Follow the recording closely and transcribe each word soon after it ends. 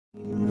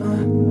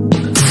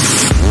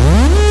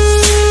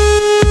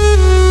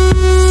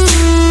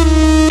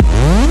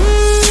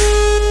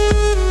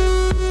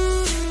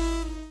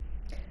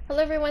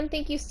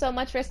thank you so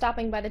much for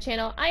stopping by the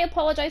channel. I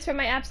apologize for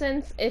my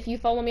absence. If you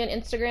follow me on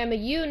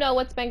Instagram, you know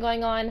what's been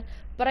going on,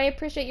 but I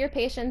appreciate your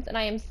patience and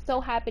I am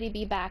so happy to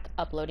be back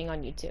uploading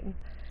on YouTube.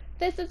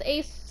 This is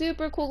a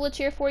super cool glitch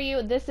here for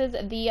you. This is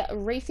the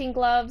racing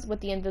gloves with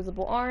the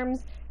invisible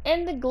arms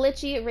and the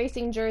glitchy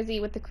racing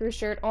jersey with the crew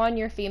shirt on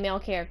your female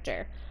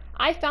character.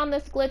 I found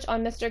this glitch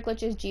on Mr.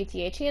 Glitch's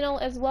GTA channel,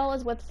 as well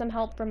as with some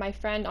help from my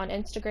friend on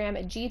Instagram,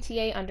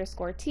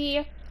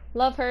 GTA_T.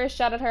 Love her,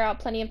 shouted her out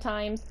plenty of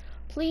times.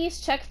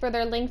 Please check for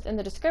their links in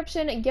the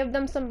description, give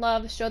them some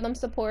love, show them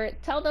support,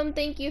 tell them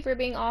thank you for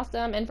being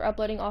awesome and for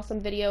uploading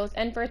awesome videos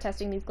and for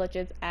testing these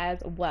glitches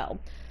as well.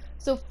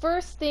 So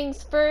first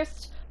things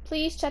first,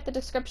 please check the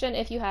description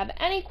if you have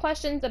any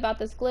questions about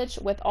this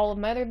glitch. With all of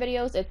my other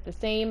videos, it's the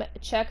same.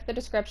 Check the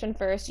description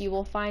first. You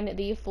will find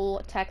the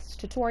full text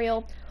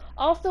tutorial.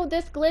 Also,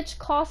 this glitch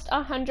cost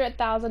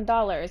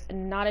 $100,000.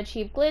 Not a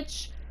cheap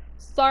glitch.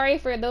 Sorry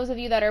for those of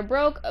you that are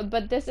broke,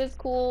 but this is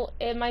cool.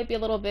 It might be a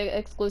little bit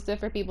exclusive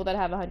for people that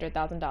have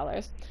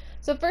 $100,000.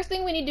 So first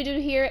thing we need to do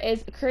here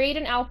is create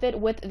an outfit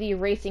with the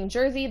racing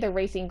jersey, the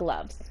racing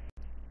gloves.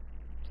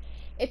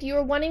 If you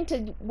are wanting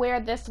to wear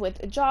this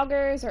with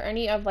joggers or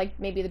any of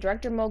maybe the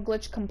director mode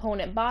glitch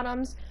component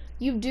bottoms,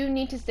 you do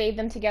need to save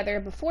them together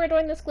before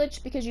doing this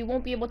glitch because you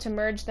won't be able to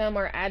merge them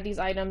or add these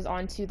items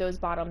onto those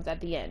bottoms at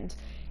the end.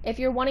 If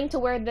you're wanting to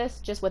wear this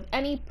just with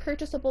any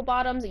purchasable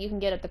bottoms that you can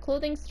get at the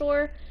clothing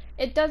store,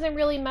 it doesn't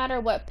really matter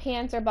what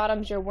pants or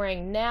bottoms you're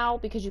wearing now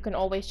because you can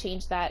always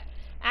change that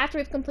after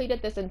we've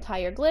completed this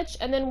entire glitch,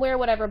 and then wear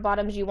whatever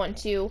bottoms you want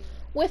to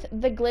with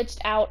the glitched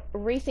out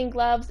racing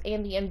gloves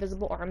and the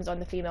invisible arms on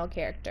the female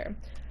character.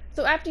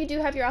 So after you do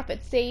have your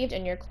outfit saved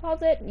in your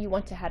closet, you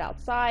want to head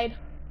outside,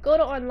 go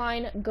to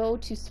online, go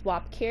to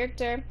swap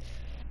character,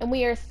 and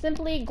we are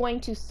simply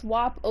going to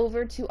swap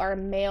over to our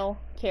male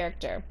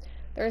character.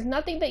 There is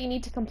nothing that you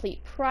need to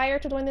complete prior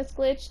to doing this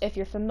glitch. If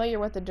you're familiar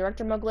with the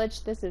director mode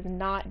glitch, this is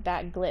not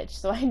that glitch.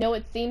 So I know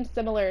it seems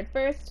similar at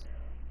first,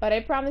 but I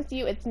promise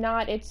you it's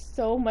not. It's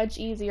so much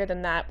easier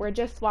than that. We're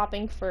just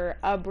swapping for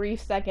a brief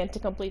second to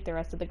complete the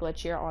rest of the glitch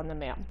here on the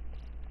male.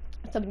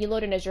 So when you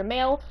load in as your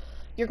male,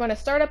 you're going to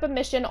start up a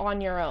mission on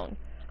your own.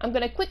 I'm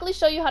going to quickly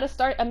show you how to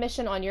start a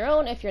mission on your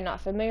own if you're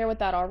not familiar with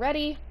that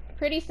already.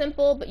 Pretty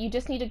simple, but you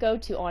just need to go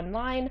to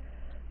online,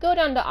 go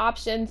down to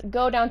options,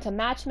 go down to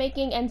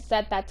matchmaking, and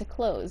set that to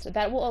closed.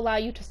 That will allow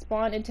you to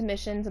spawn into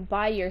missions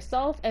by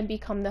yourself and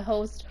become the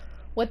host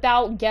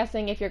without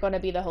guessing if you're going to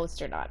be the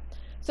host or not.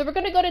 So we're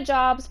going to go to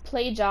jobs,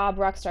 play job,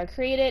 Rockstar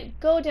Created,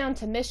 go down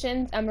to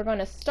missions, and we're going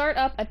to start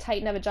up a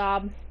Titan of a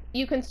job.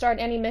 You can start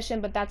any mission,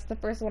 but that's the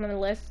first one on the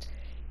list.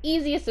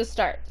 Easiest to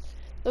start.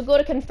 So go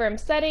to confirm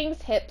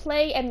settings, hit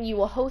play, and you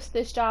will host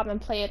this job and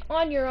play it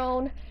on your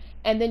own.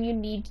 And then you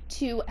need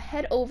to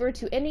head over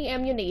to any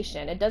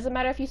ammunition. It doesn't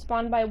matter if you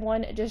spawn by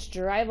one, just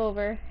drive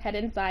over, head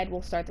inside,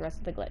 we'll start the rest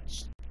of the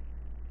glitch.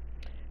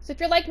 So if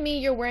you're like me,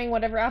 you're wearing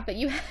whatever outfit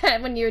you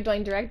had when you were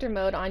doing director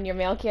mode on your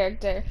male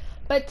character.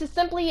 But to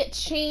simply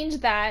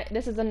change that,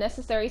 this is a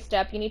necessary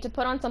step, you need to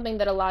put on something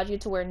that allows you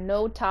to wear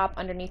no top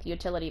underneath the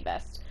utility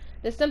vest.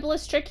 The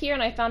simplest trick here,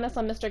 and I found this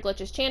on Mr.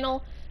 Glitch's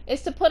channel,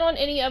 is to put on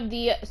any of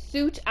the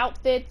suit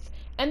outfits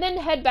and then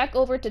head back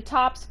over to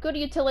tops, go to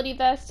utility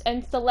vest,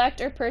 and select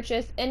or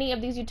purchase any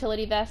of these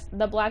utility vests.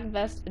 The black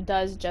vest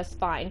does just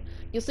fine.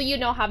 You'll see you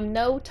now have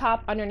no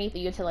top underneath the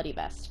utility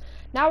vest.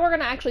 Now we're going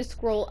to actually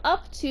scroll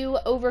up to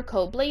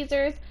overcoat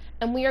blazers,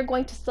 and we are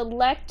going to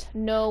select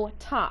no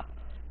top.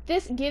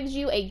 This gives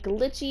you a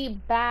glitchy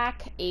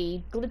back, a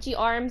glitchy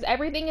arms,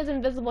 everything is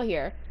invisible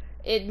here.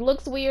 It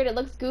looks weird, it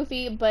looks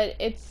goofy, but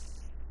it's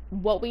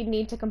what we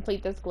need to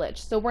complete this glitch.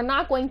 So we're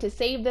not going to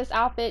save this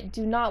outfit,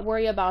 do not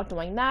worry about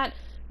doing that.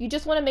 You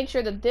just want to make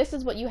sure that this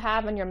is what you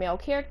have on your male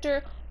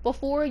character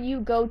before you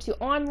go to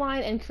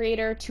online and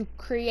creator to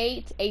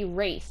create a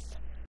race.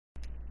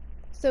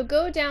 So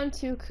go down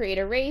to create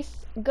a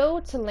race,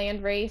 go to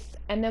land race,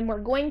 and then we're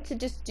going to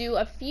just do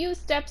a few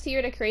steps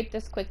here to create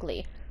this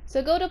quickly.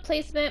 So go to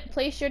placement,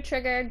 place your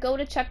trigger, go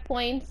to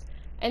checkpoints,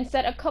 and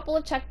set a couple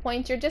of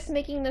checkpoints. You're just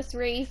making this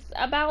race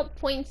about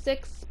 0.6,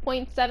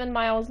 0.7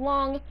 miles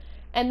long,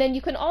 and then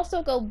you can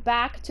also go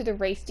back to the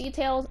race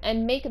details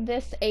and make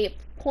this a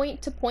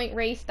point-to-point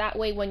race. That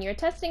way when you're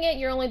testing it,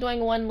 you're only doing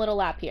one little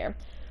lap here.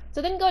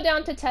 So then go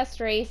down to test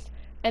race,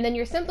 and then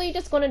you're simply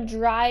just going to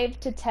drive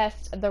to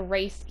test the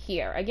race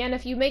here. Again,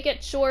 if you make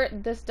it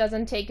short, this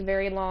doesn't take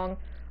very long.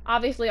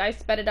 Obviously, I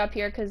sped it up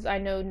here because I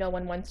know no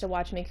one wants to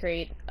watch me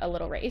create a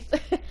little race.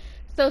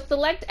 So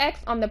select X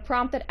on the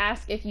prompt that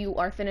asks if you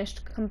are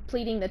finished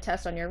completing the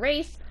test on your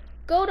race.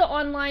 Go to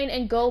online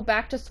and go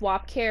back to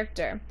swap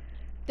character.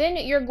 Then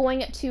you're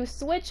going to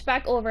switch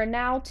back over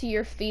now to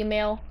your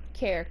female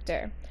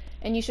character.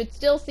 And you should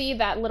still see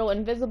that little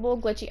invisible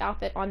glitchy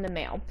outfit on the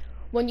male.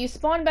 When you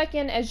spawn back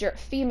in as your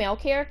female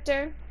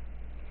character,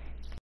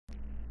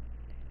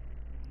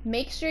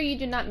 make sure you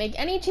do not make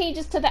any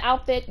changes to the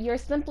outfit. You're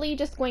simply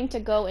just going to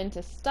go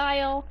into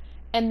style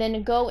and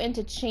then go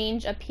into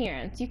change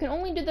appearance. You can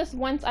only do this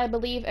once, I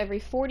believe, every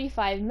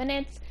 45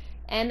 minutes,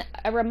 And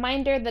a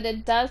reminder that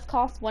it does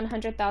cost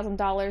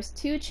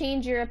 $100,000 to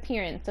change your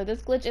appearance. So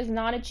this glitch is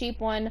not a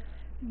cheap one,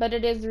 but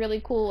it is really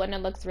cool and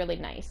it looks really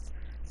nice.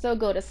 So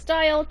go to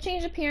Style,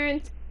 Change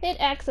Appearance, hit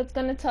X. It's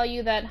going to tell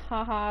you that,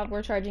 haha,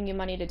 we're charging you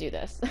money to do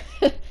this.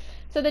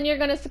 So then you're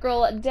going to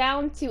scroll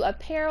down to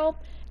Apparel,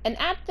 and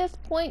at this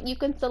point you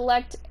can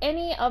select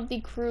any of the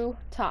crew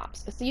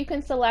tops. So you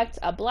can select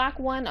a black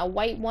one, a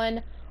white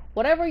one,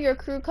 whatever your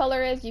crew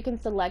color is, you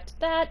can select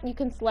that. You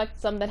can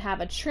select some that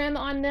have a trim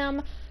on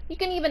them. You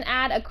can even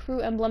add a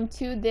crew emblem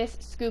to this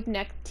scoop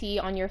neck tee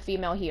on your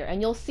female here,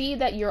 and you'll see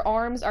that your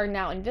arms are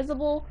now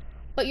invisible,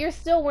 but you're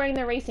still wearing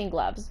the racing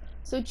gloves.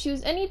 So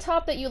choose any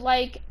top that you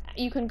like.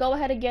 You can go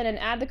ahead again and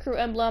add the crew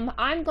emblem.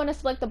 I'm going to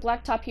select the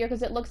black top here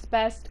because it looks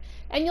best,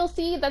 and you'll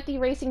see that the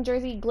racing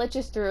jersey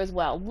glitches through as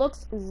well.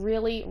 Looks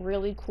really,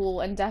 really cool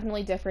and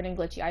definitely different and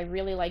glitchy. I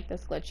really like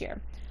this glitch here.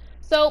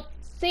 So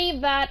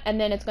save that, and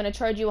then it's going to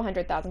charge you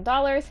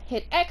 $100,000.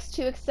 Hit X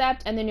to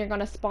accept, and then you're going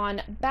to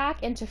spawn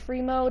back into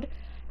free mode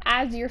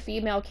as your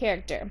female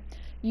character.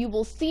 You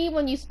will see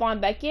when you spawn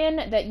back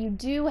in that you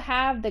do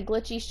have the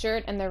glitchy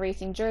shirt and the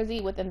racing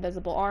jersey with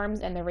invisible arms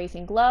and the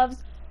racing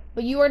gloves,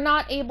 but you are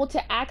not able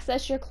to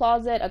access your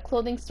closet, a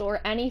clothing store,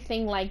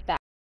 anything like that.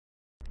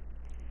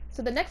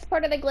 So the next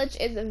part of the glitch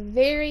is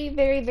very,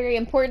 very, very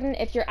important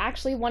if you're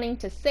actually wanting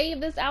to save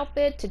this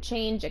outfit, to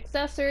change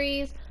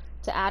accessories,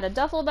 to add a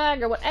duffel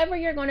bag, or whatever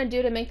you're going to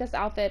do to make this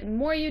outfit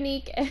more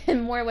unique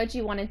and more what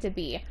you want it to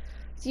be.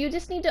 So you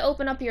just need to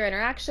open up your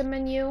interaction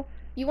menu.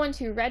 You want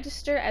to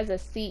register as a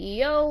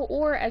CEO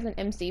or as an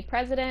MC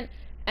president,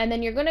 and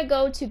then you're going to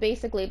go to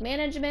basically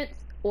management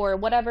or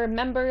whatever,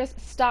 members,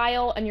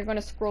 style, and you're going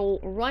to scroll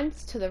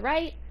once to the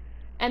right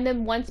and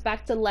then once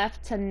back to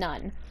left to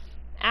none.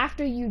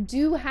 After you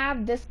do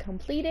have this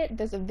completed,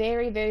 this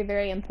very, very,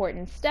 very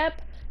important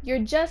step, you're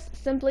just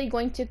simply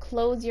going to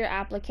close your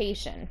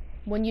application.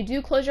 When you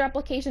do close your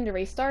application to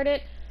restart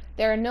it,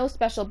 there are no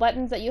special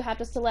buttons that you have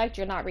to select.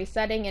 You're not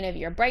resetting any of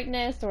your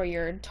brightness or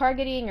your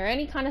targeting or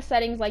any kind of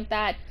settings like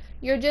that.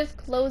 You're just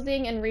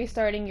closing and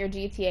restarting your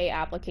GTA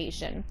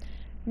application.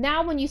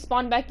 Now when you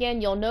spawn back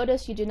in, you'll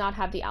notice you do not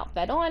have the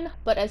outfit on,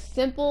 but a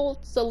simple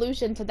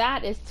solution to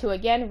that is to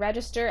again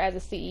register as a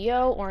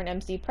CEO or an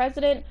MC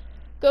president.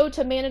 Go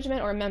to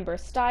management or member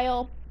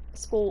style,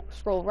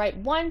 scroll right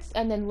once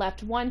and then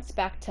left once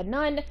back to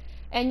none,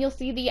 and you'll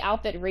see the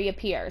outfit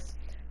reappears.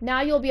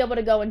 Now you'll be able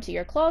to go into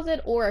your closet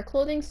or a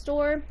clothing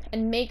store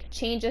and make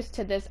changes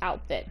to this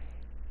outfit.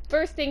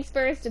 First things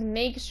first,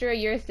 make sure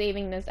you're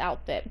saving this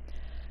outfit.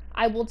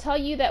 I will tell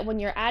you that when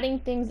you're adding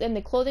things in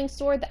the clothing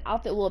store, the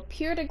outfit will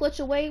appear to glitch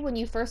away when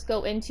you first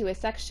go into a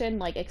section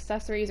like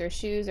accessories or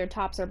shoes or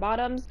tops or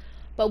bottoms,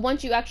 but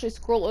once you actually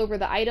scroll over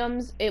the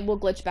items, it will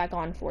glitch back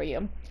on for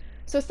you.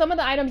 So some of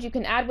the items you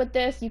can add with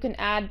this, you can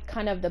add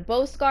kind of the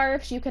bow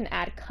scarves, you can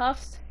add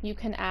cuffs, you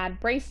can add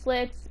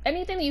bracelets,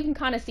 anything that you can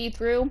kind of see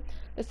through.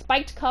 The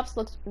spiked cuffs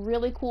looks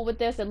really cool with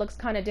this. It looks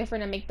kind of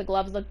different and make the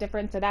gloves look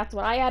different, so that's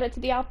what I added to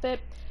the outfit.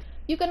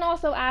 You can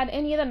also add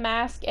any of the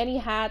masks, any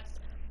hats.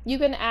 You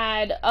can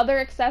add other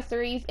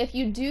accessories. If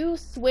you do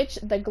switch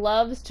the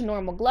gloves to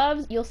normal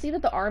gloves, you'll see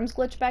that the arms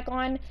glitch back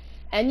on,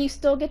 and you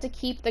still get to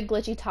keep the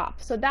glitchy top.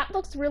 So that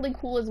looks really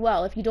cool as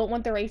well if you don't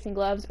want the racing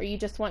gloves or you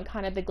just want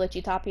kind of the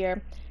glitchy top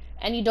here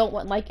and you don't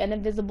want like an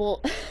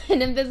invisible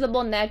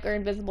neck or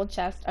invisible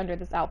chest under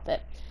this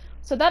outfit.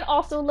 So that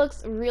also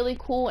looks really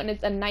cool, and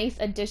it's a nice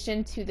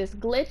addition to this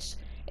glitch.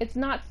 It's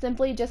not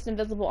simply just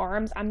invisible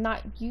arms. I'm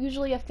not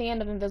usually a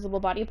fan of invisible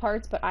body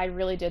parts, but I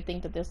really did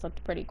think that this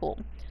looked pretty cool.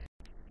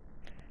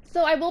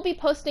 So I will be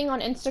posting on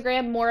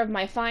Instagram more of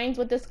my finds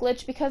with this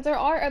glitch because there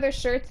are other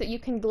shirts that you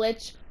can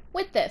glitch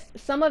with this.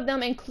 Some of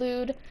them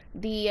include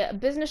the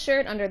business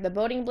shirt under the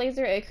boating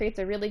blazer. It creates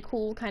a really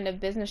cool kind of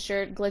business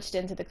shirt glitched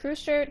into the crew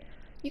shirt.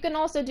 You can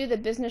also do the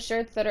business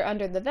shirts that are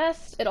under the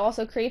vest. It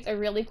also creates a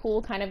really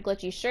cool kind of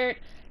glitchy shirt.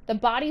 The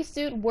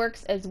bodysuit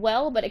works as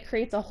well, but it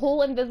creates a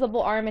whole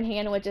invisible arm and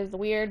hand, which is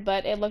weird,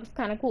 but it looks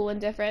kind of cool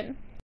and different.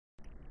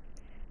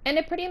 And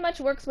it pretty much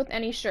works with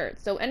any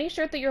shirt. So any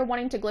shirt that you're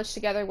wanting to glitch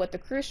together with the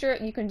crew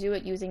shirt, you can do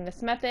it using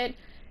this method.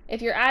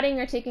 If you're adding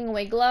or taking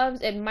away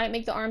gloves, it might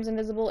make the arms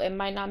invisible, it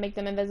might not make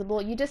them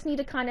invisible. You just need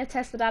to kind of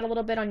test it out a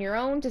little bit on your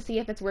own to see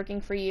if it's working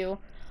for you.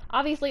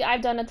 Obviously,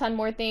 I've done a ton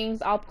more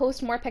things. I'll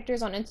post more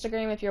pictures on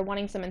Instagram if you're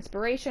wanting some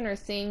inspiration or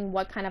seeing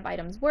what kind of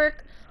items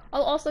work.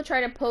 I'll also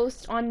try to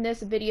post on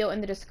this video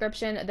in the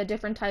description the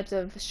different types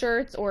of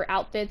shirts or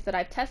outfits that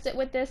I've tested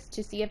with this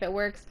to see if it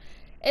works,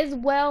 as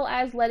well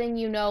as letting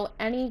you know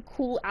any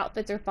cool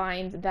outfits or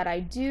finds that I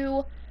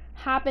do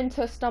happen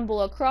to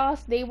stumble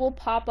across. They will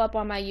pop up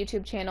on my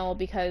YouTube channel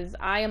because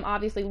I am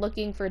obviously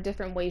looking for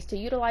different ways to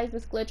utilize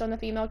this glitch on the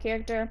female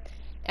character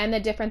and the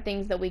different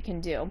things that we can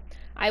do.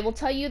 I will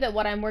tell you that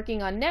what I'm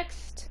working on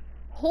next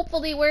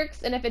hopefully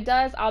works, and if it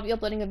does, I'll be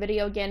uploading a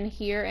video again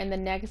here in the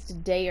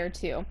next day or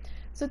two.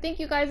 So thank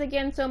you guys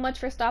again so much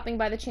for stopping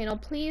by the channel.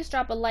 Please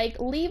drop a like,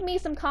 leave me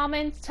some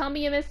comments, tell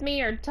me you miss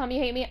me or tell me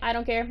you hate me, I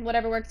don't care,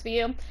 whatever works for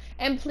you.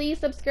 And please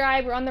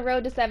subscribe, we're on the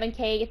road to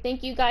 7K.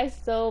 Thank you guys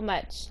so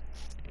much.